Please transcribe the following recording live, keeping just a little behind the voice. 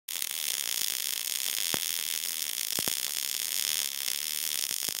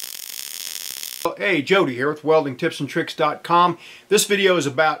Hey, Jody here with weldingtipsandtricks.com. This video is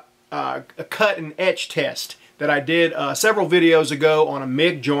about a cut and etch test that I did several videos ago on a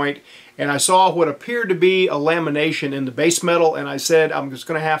MIG joint, and I saw what appeared to be a lamination in the base metal, and I said I'm just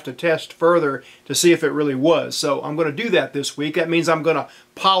going to have to test further to see if it really was. So I'm going to do that this week. That means I'm going to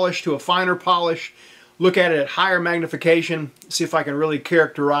polish to a finer polish, look at it at higher magnification, see if I can really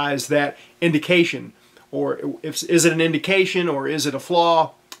characterize that indication, or is it an indication or is it a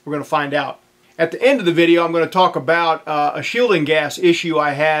flaw? We're going to find out. At the end of the video, I'm going to talk about a shielding gas issue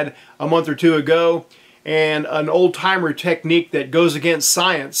I had a month or two ago, and an old-timer technique that goes against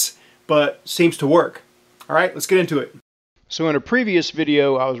science but seems to work. All right, let's get into it. So in a previous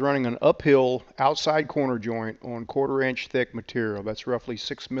video, I was running an uphill outside corner joint on 1/4 inch thick material. That's roughly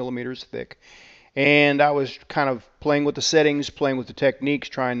 6 millimeters thick. And I was kind of playing with the settings, playing with the techniques,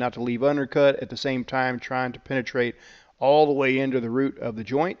 trying not to leave undercut, at the same time trying to penetrate all the way into the root of the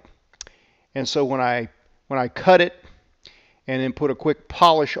joint. And so when I cut it and then put a quick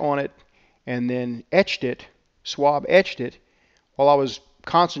polish on it and then etched it, swab etched it, while I was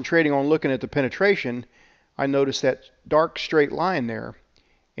concentrating on looking at the penetration, I noticed that dark straight line there,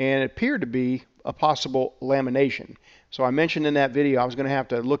 and it appeared to be a possible lamination. So I mentioned in that video I was going to have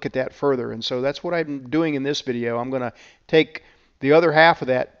to look at that further, and so that's what I'm doing in this video. I'm going to take the other half of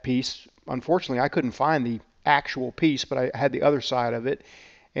that piece. Unfortunately, I couldn't find the actual piece, but I had the other side of it,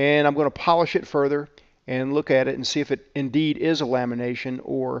 and I'm going to polish it further and look at it and see if it indeed is a lamination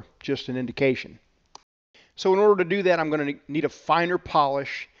or just an indication. So in order to do that, I'm going to need a finer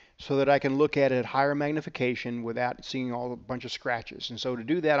polish so that I can look at it at higher magnification without seeing a bunch of scratches. And so to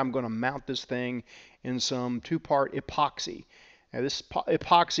do that, I'm going to mount this thing in some 2-part epoxy. Now this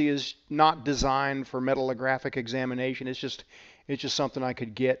epoxy is not designed for metallographic examination. It's just something I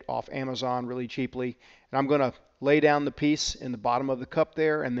could get off Amazon really cheaply. And I'm going to lay down the piece in the bottom of the cup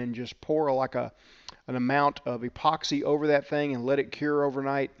there and then just pour like an amount of epoxy over that thing and let it cure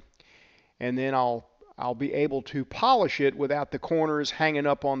overnight. And then I'll be able to polish it without the corners hanging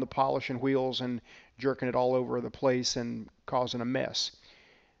up on the polishing wheels and jerking it all over the place and causing a mess.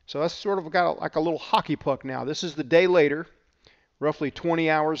 So that's sort of got like a little hockey puck now. This is the day later, roughly 20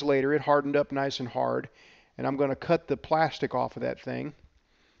 hours later. It hardened up nice and hard, and I'm going to cut the plastic off of that thing.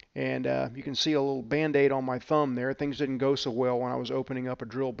 And you can see a little band-aid on my thumb there. Things didn't go so well when I was opening up a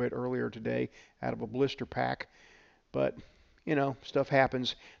drill bit earlier today out of a blister pack. But, you know, stuff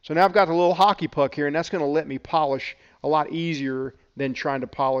happens. So now I've got the little hockey puck here, and that's going to let me polish a lot easier than trying to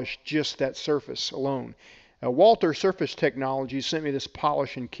polish just that surface alone. Walter Surface Technologies sent me this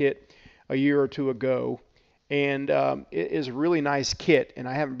polishing kit a year or two ago, and it is a really nice kit, and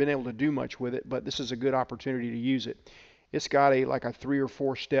I haven't been able to do much with it, but this is a good opportunity to use it. It's got like a 3 or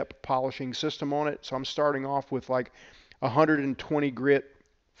 4 step polishing system on it. So I'm starting off with like 120 grit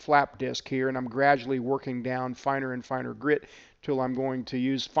flap disc here, and I'm gradually working down finer and finer grit till I'm going to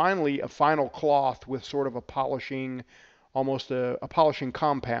use finally a final cloth with sort of a polishing, almost a polishing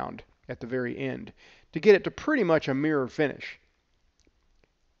compound at the very end to get it to pretty much a mirror finish.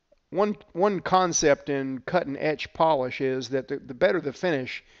 One concept in cut and etch polish is that the better the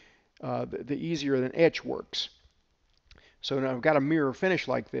finish, the easier an etch works. So now I've got a mirror finish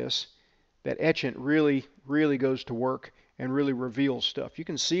like this, that etchant really goes to work and really reveals stuff. You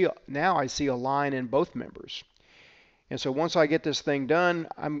can see now I see a line in both members. And so once I get this thing done,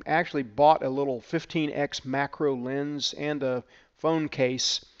 I'm actually bought a little 15x macro lens and a phone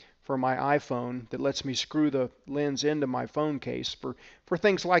case for my iPhone that lets me screw the lens into my phone case for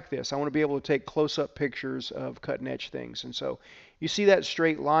things like this. I want to be able to take close-up pictures of cut and etch things. And so you see that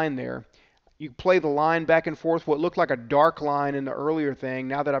straight line there. You play the line back and forth, what looked like a dark line in the earlier thing.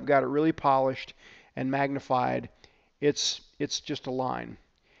 Now that I've got it really polished and magnified, it's just a line.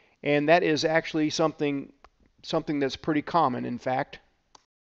 And that is actually something that's pretty common, in fact.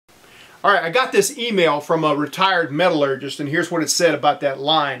 All right, I got this email from a retired metallurgist, and here's what it said about that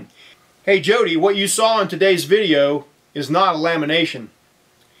line. Hey Jody, what you saw in today's video is not a lamination.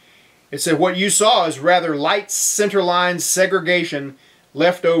 It said what you saw is rather light centerline segregation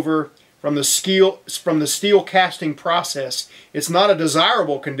left over from the steel casting process. It's not a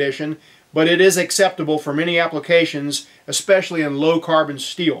desirable condition, but it is acceptable for many applications, especially in low carbon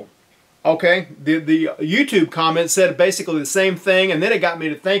steel. Okay, the YouTube comment said basically the same thing, and then it got me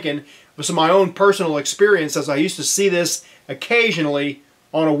to thinking of some of my own personal experience, as I used to see this occasionally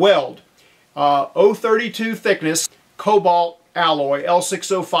on a weld. 032 thickness, cobalt alloy,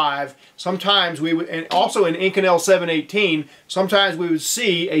 L605. Sometimes we would, and also in Inconel 718, sometimes we would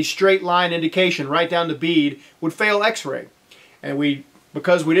see a straight line indication right down the bead would fail X-ray. And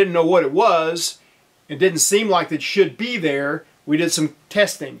because we didn't know what it was, it didn't seem like it should be there, we did some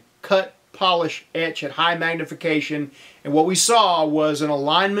testing. Cut, polish etch at high magnification, and what we saw was an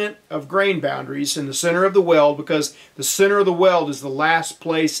alignment of grain boundaries in the center of the weld, because the center of the weld is the last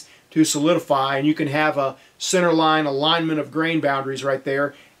place to solidify, and you can have a centerline alignment of grain boundaries right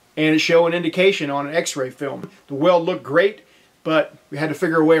there and show an indication on an x-ray film. The weld looked great, but we had to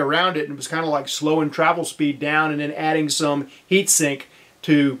figure a way around it, and it was kind of like slowing travel speed down and then adding some heat sink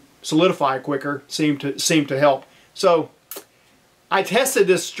to solidify quicker seemed to help. So I tested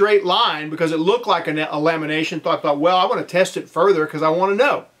this straight line because it looked like a lamination. Thought, well, I want to test it further because I want to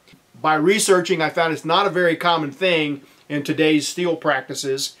know. By researching, I found it's not a very common thing in today's steel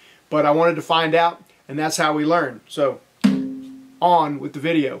practices, but I wanted to find out, and that's how we learn. So on with the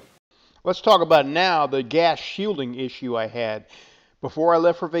video. Let's talk about now the gas shielding issue I had. Before I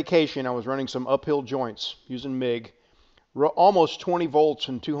left for vacation, I was running some uphill joints using MIG, almost 20 volts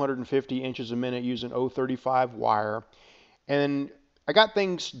and 250 inches a minute using 035 wire, and I got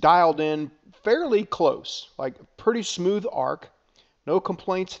things dialed in fairly close, like pretty smooth arc, no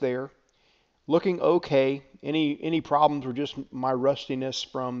complaints there, looking okay. Any problems were just my rustiness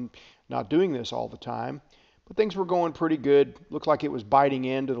from not doing this all the time. But things were going pretty good. Looked like it was biting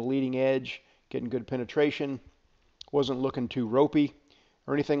into the leading edge, getting good penetration. Wasn't looking too ropey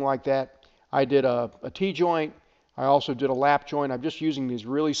or anything like that. I did a T-joint. I also did a lap joint. I'm just using these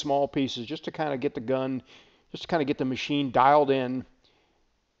really small pieces just to kind of get the gun, just to kind of get the machine dialed in.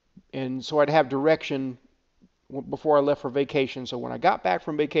 And so I'd have direction before I left for vacation. So when I got back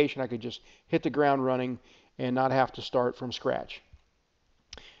from vacation, I could just hit the ground running and not have to start from scratch.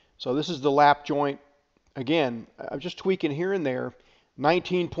 So this is the lap joint. Again, I'm just tweaking here and there.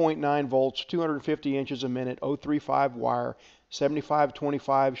 19.9 volts, 250 inches a minute, 035 wire,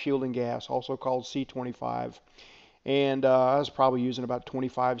 7525 shielding gas, also called C25. And I was probably using about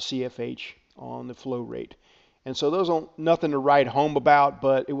 25 CFH on the flow rate. And so those are nothing to write home about,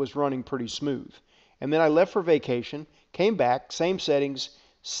 but it was running pretty smooth. And then I left for vacation, came back, same settings,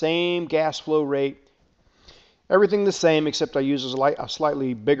 same gas flow rate, everything the same, except I used a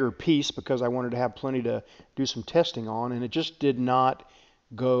slightly bigger piece because I wanted to have plenty to do some testing on, and it just did not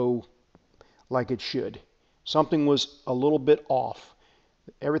go like it should. Something was a little bit off.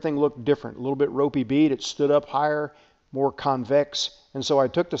 Everything looked different, a little bit ropey bead. It stood up higher, more convex, and so I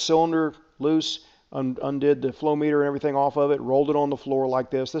took the cylinder loose, undid the flow meter and everything off of it, rolled it on the floor like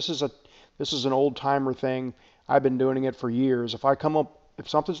this. This is an old-timer thing. I've been doing it for years. If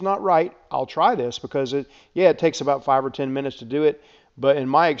something's not right, I'll try this because it takes about 5 or 10 minutes to do it. But in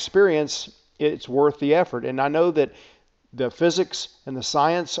my experience, it's worth the effort. And I know that the physics and the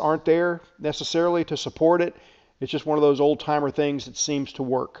science aren't there necessarily to support it. It's just one of those old-timer things that seems to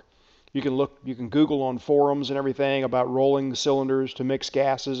work. You can Google on forums and everything about rolling the cylinders to mix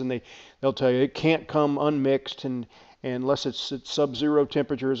gases, and they'll tell you it can't come unmixed and unless it's at sub-zero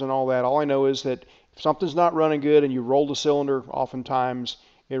temperatures and all that. All I know is that if something's not running good and you roll the cylinder, oftentimes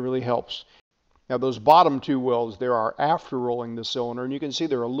it really helps. Now those bottom two welds there are after rolling the cylinder, and you can see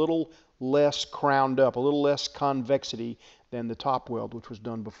they're a little less crowned up, a little less convexity than the top weld, which was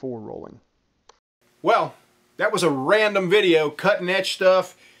done before rolling. Well, that was a random video, cut and etch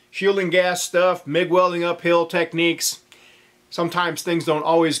stuff, shielding gas stuff, MIG welding uphill techniques. Sometimes things don't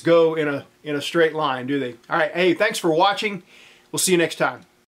always go in a straight line, do they? All right, hey, thanks for watching. We'll see you next time.